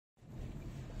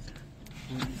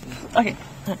Okay.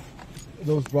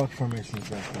 Those rock formations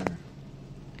right there.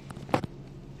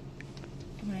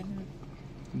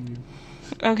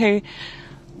 Okay.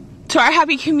 To our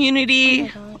happy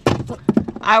community,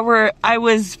 I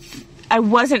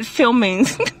wasn't filming.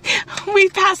 We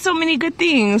passed so many good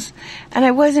things, and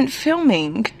I wasn't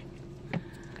filming.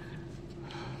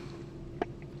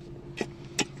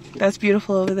 That's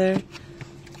beautiful over there.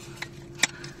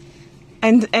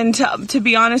 And to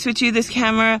be honest with you, this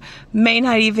camera may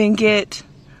not even get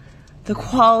the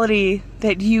quality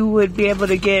that you would be able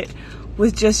to get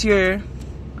with just your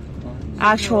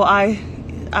actual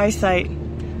eyesight.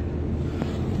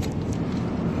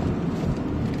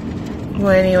 Well,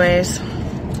 anyways.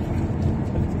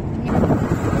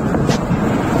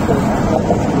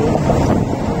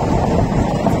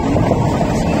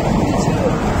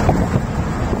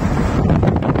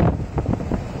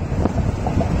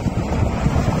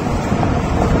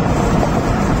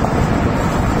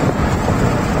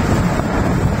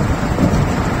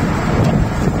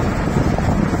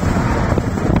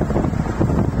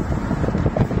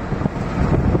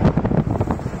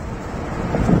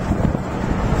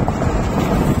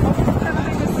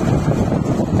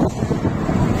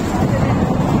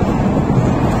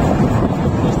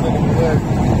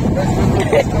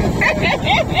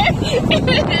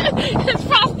 His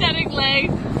prosthetic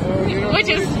leg, which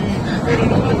is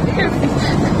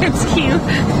it's cute.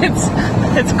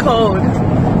 It's cold.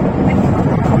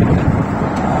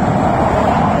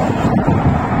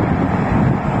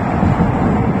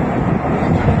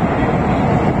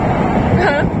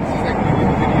 Huh?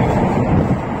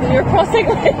 Your prosthetic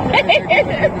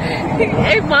leg.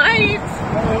 It might.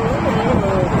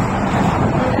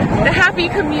 The happy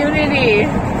community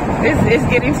is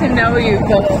getting to know you,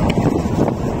 Philip.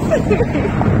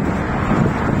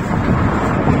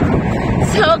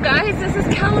 So guys, this is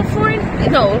California.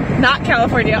 No, not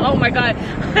California. Oh my god,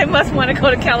 I must want to go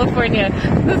to California.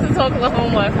 This is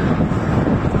Oklahoma.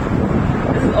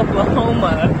 This is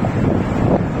Oklahoma.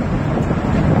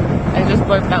 I just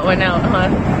blurted that one out, huh?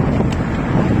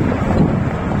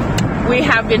 We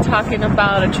have been talking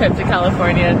about a trip to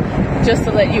California, just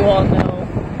to let you all know.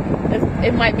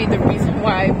 It might be the reason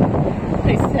why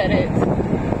they said it.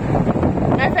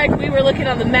 Matter of fact, we were looking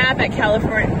on the map at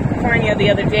California the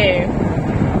other day.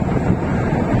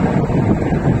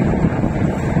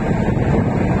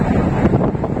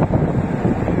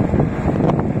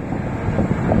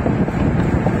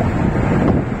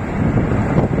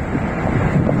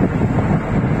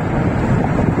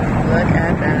 Look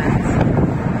at that.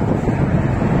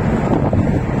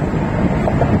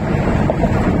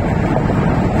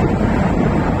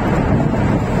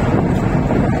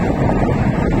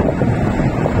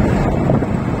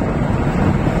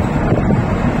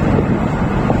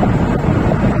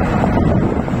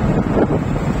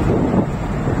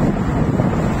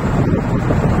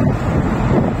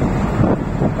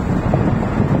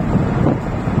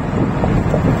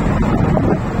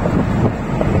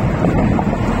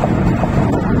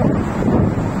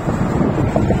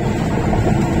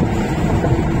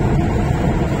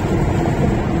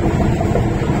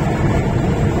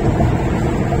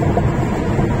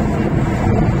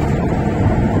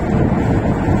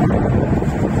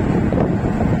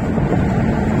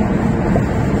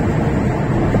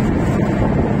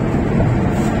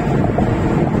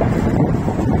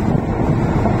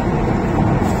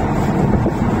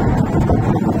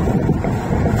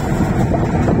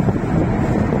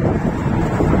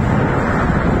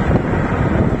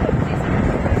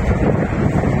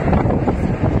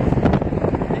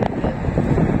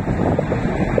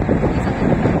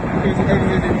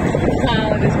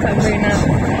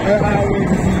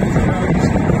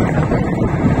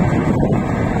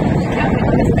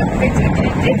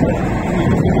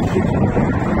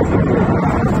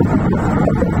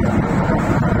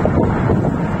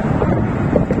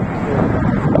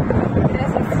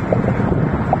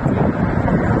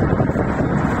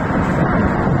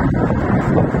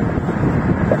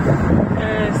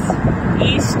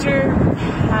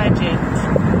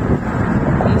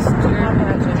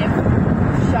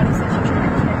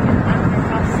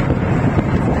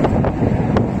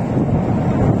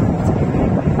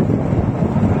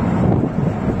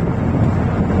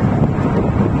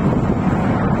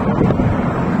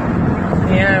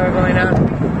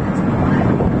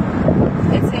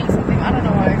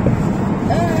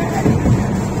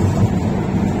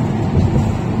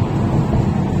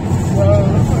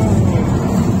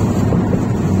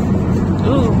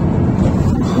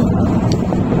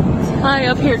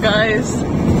 Up here, guys.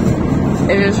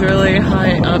 It is really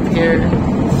high up here.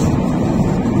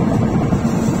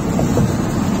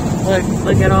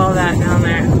 Look at all that down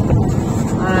there.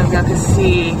 I've got to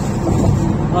see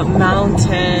what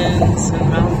mountains and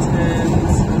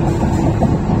mountains.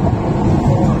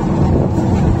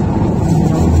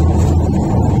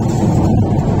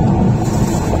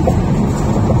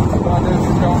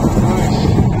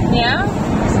 Yeah?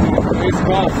 It's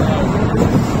rough.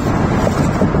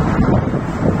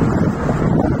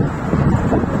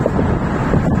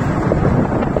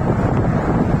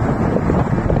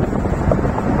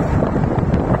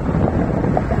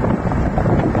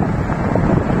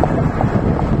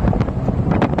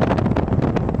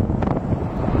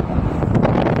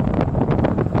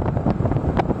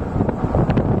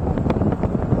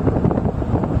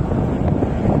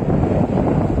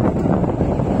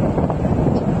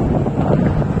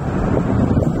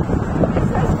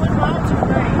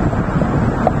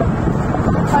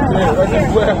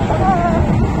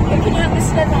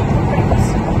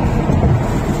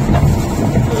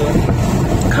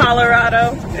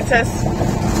 Colorado. It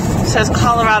says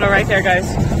Colorado right there, guys.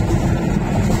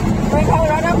 We're in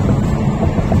Colorado?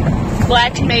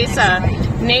 Black Mesa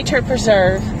Nature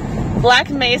Preserve. Black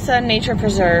Mesa Nature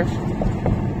Preserve.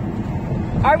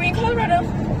 Are we in Colorado?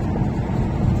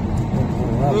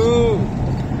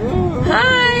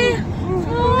 Hi.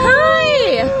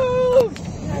 Hi.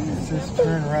 Just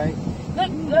turn right.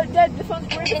 Look, the phone's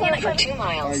Continue for 2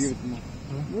 miles.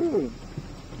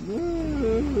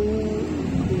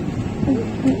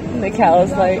 The cow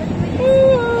is like,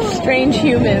 strange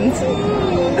humans.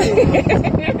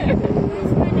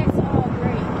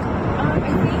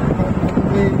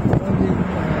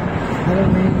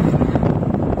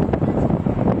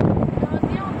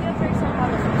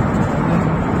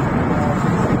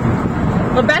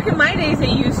 Well, back in my days, they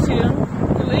used to.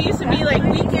 It used to be like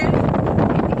weekend.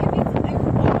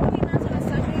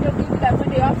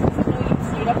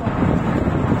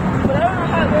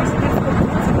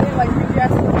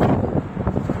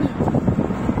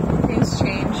 Things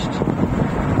changed.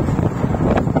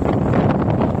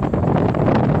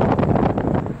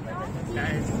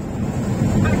 Guys.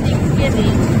 Our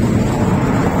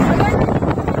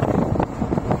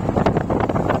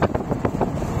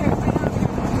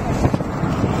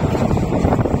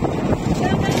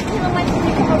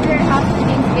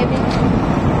Thanksgiving.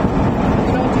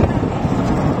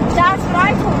 That's what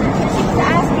I told her. She was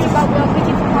asking me about what we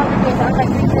did for holidays. I was like,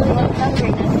 we really love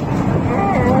celebrating.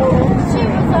 She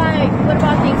was like, what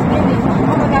about Thanksgiving?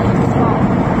 Oh my gosh, it's fun.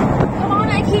 Come on,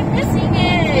 I keep missing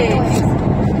it.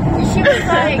 She was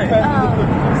like,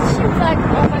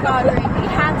 oh my god, we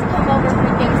had to come over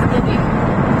for Thanksgiving.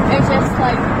 It's just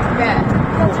like, yeah.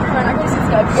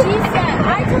 She said,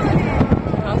 I told her.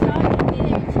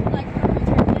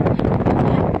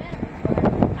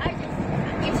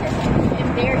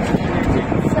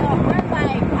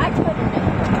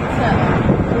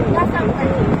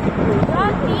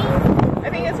 I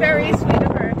think it's very sweet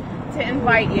of her to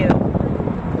invite you.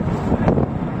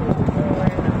 We're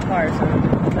in the car, so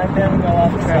let them go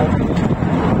off the trail.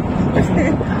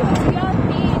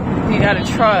 You got a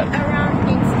truck. Around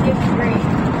Thanksgiving break,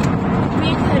 we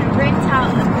could rent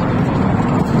out a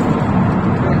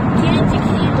get a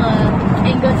tequila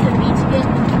and go to the beach again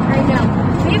right now.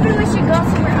 Maybe we should go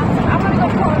somewhere else. I want to go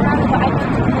Colorado, but I don't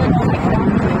really like that.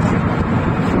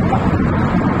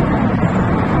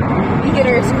 You get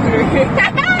her a scooter.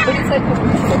 It's like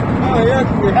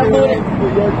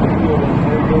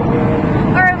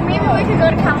or maybe we could go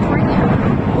to California.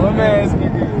 Well, let me ask you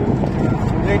this.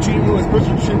 They treat you as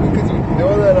special treatment because you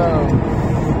know that,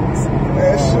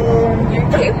 special. You're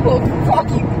capable of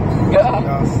fucking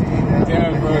Y'all see that?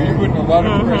 Damn, bro, you're putting a lot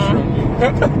of pressure on me.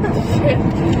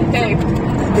 Hey, you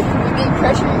get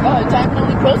pressure, time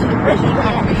only closer to pressure on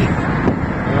me.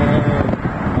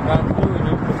 I'm not feeling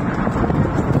it.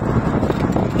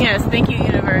 Yes, thank you,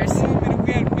 universe. We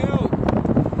had milk.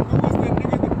 Who was that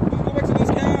nigga? Let's go back to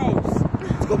those cows.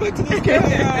 Let's go back to those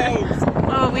cows.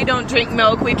 Well, we don't drink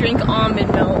milk, we drink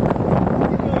almond milk.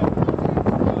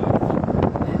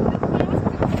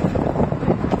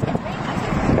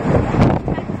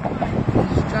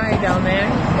 It's dry down there.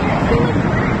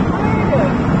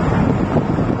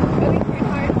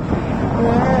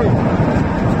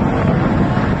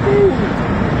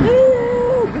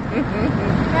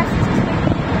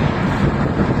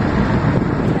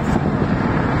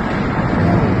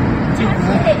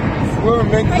 Whoever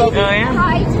made this,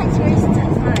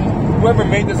 whoever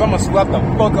made this, I'm gonna slap the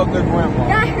fuck up their grandma.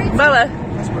 That hurts. Bella,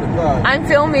 I swear to God. I'm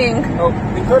filming. Oh,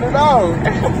 they cut it out.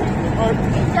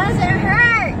 It doesn't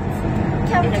hurt.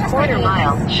 In a quarter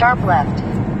mile, sharp left.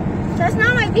 That's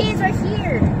not my veins right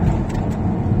here.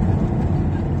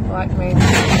 Black Mesa.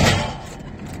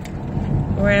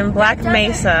 We're in Black Doesn't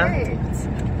Mesa. hurt.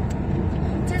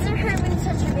 Doesn't hurt when you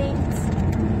touch your veins.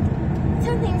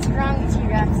 Something's wrong with you,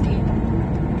 Rhapsody.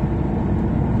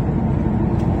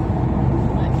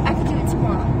 I could do it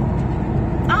tomorrow.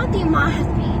 I don't think Mom has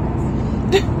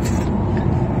veins.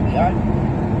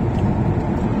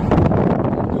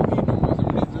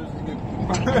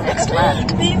 Next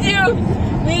left. Me too.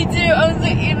 Me too. I was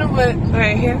thinking of it.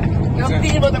 Right here. I'm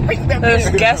thinking about the bring that There's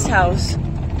a guest house.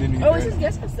 Oh, it says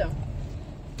guest house though.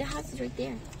 The house is right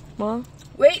there. Well,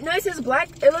 Wait, no, it says Black.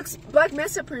 It looks Black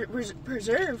Mesa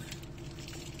Preserve.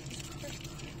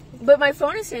 But my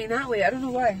phone is saying that way. I don't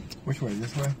know why. Which way?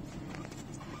 This way?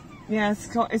 yeah,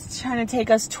 it's trying to take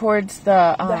us towards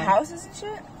the The houses and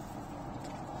shit.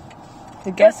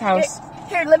 the guest house.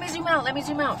 Here, let me zoom out. Let me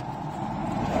zoom out.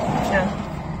 Yeah.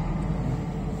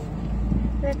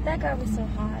 That guy was so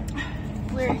hot.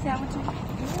 Where is that one?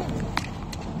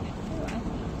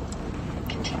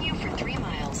 Continue for 3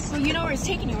 miles. Well, you know where it's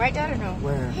taking you, right, Dad, or no?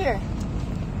 Where? Here.